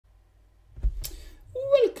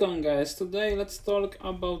Welcome guys, today let's talk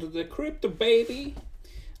about the crypto baby.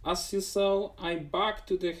 As you saw, I back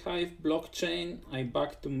to the Hive blockchain, I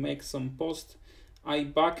back to make some post, I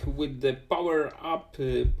back with the power up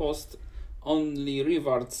post only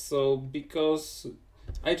rewards. So because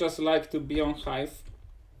I just like to be on Hive,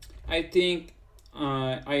 I think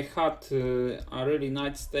I had a really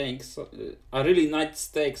nice stake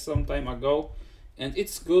some time ago, and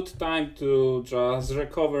it's good time to just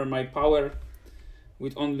recover my power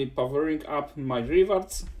with only powering up my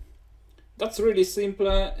rewards. That's really simple,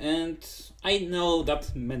 and I know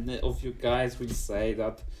that many of you guys will say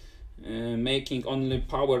that making only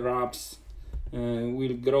power ups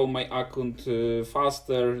will grow my account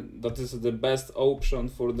faster. That is the best option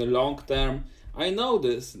for the long term. I know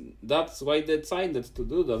this, that's why I decided to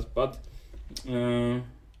do that, but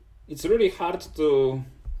it's really hard to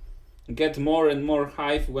get more and more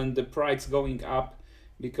Hive when the price going up,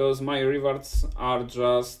 because my rewards are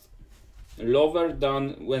just lower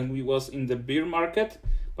than when we was in the bear market.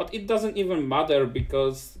 But it doesn't even matter,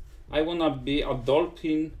 because I wanna be a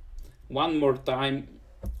dolphin one more time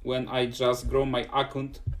when I just grow my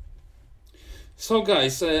account. So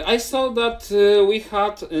guys, I saw that we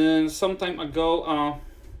had some time ago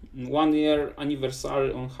 1 year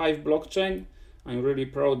anniversary on Hive blockchain. I'm really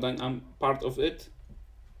proud that I'm part of it,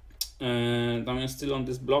 and I'm still on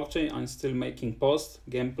this blockchain. I'm still making posts,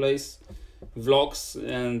 gameplays, vlogs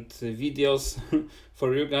and videos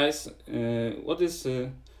for you guys. What is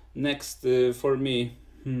next for me?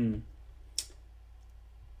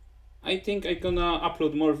 I think I'm gonna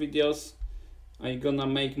upload more videos, I'm gonna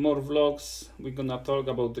make more vlogs, we're gonna talk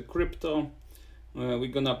about the crypto, we're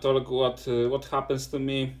gonna talk what happens to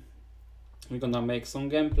me, we're gonna make some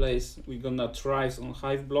gameplays, we're gonna try on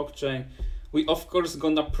Hive blockchain. We of course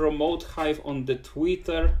gonna promote Hive on the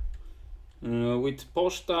Twitter with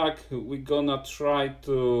hashtag. We're gonna try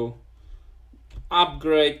to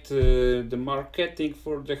upgrade the marketing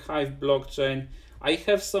for the Hive blockchain. I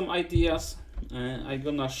have some ideas. I'm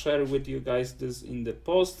gonna share with you guys this in the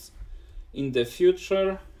posts in the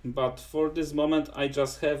future, but for this moment I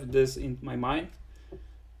just have this in my mind,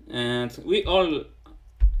 and we all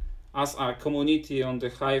as a community on the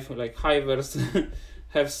Hive, like Hivers,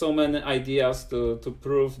 have so many ideas to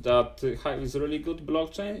prove that Hive is really good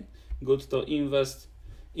blockchain, good to invest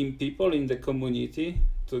in people in the community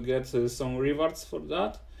to get some rewards for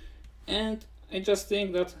that. And I just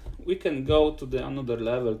think that we can go to the another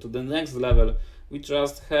level, to the next level. We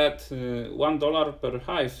just had $1 per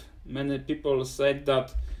Hive. Many people said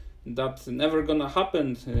that never gonna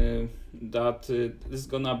happen, that it's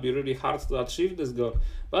gonna be really hard to achieve this goal,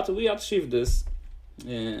 but we achieved this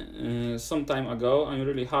some time ago. I'm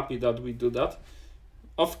really happy that we do that.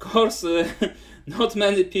 Of course, not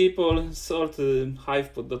many people sold Hive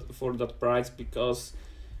for that price, because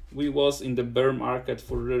we was in the bear market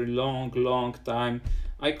for a really long time.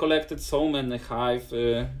 I collected so many Hive,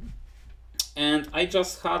 and I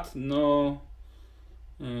just had not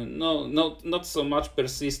so much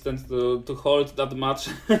persistent to hold that much.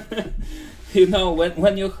 You know,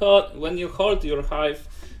 when you hold your Hive,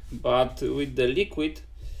 but with the liquid,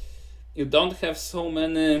 you don't have so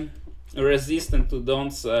many resistance to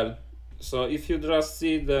don't sell. So if you just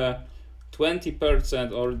see the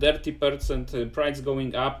 20% or 30% price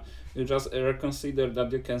going up, you just reconsider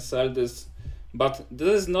that you can sell this. But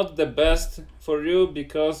this is not the best for you,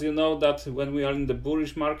 because you know that when we are in the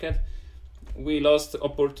bullish market, we lost the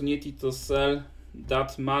opportunity to sell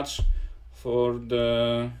that much for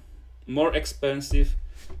the more expensive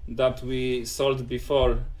that we sold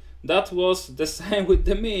before. That was the same with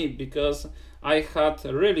me, because I had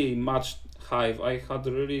really much Hive. I had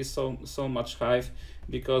really so much Hive,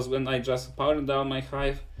 because when I just powered down my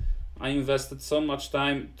Hive, I invested so much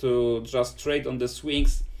time to just trade on the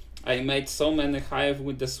swings. I made so many Hive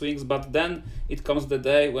with the swings, but then it comes the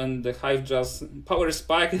day when the Hive just power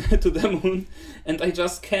spike to the moon, and I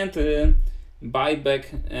just can't buy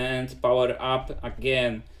back and power up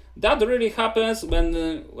again. That really happens when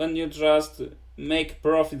you just make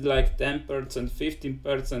profit like 10%,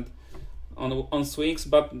 15% on swings,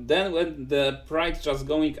 but then when the price just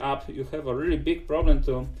going up, you have a really big problem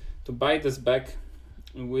to buy this back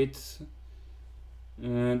with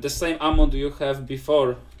the same amount you have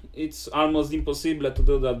before. It's almost impossible to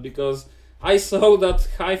do that, because I saw that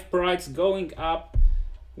Hive price going up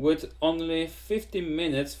with only 15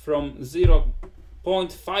 minutes from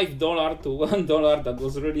 $0.5 to $1. That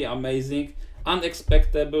was really amazing,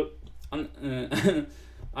 unexpected.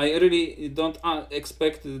 I really don't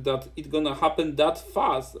expect that it's gonna happen that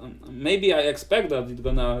fast. Maybe I expect that it's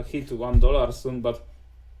gonna hit $1 soon, but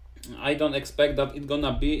I don't expect that it's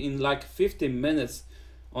gonna be in like 15 minutes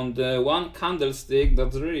on the one candlestick.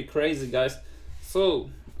 That's really crazy, guys. So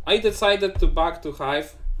I decided to back to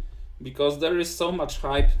Hive because there is so much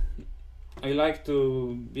hype. I like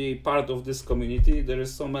to be part of this community. There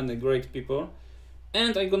is so many great people,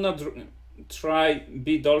 and I'm gonna try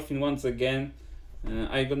be dolphin once again.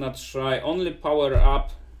 I'm gonna try only power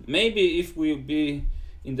up. Maybe if we'll be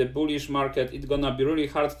in the bullish market, it's gonna be really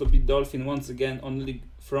hard to be dolphin once again, only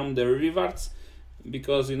from the rewards,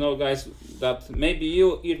 because you know, guys, that maybe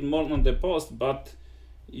you earn more on the post, but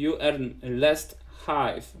you earn less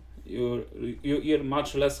hive. You earn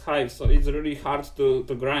much less hive, so it's really hard to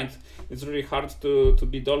grind. It's really hard to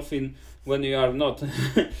be dolphin when you are not.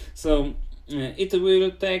 So it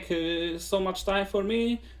will take so much time for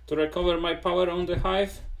me to recover my power on the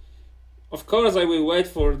hive. Of course, I will wait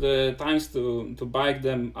for the times to buy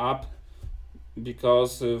them up,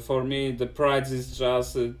 because for me the price is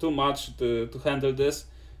just too much to handle this.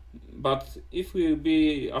 But if we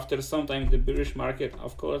be after some time in the bearish market,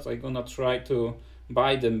 of course I'm gonna try to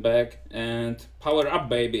buy them back and power up,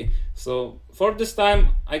 baby. So for this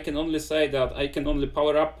time I can only say that I can only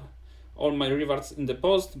power up all my rewards in the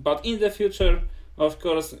post, but in the future, of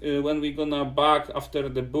course, when we gonna back after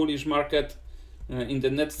the bullish market, in the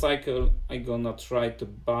next cycle, I'm gonna try to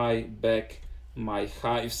buy back my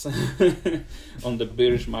hives on the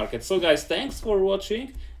bearish market. So guys, thanks for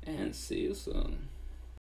watching and see you soon.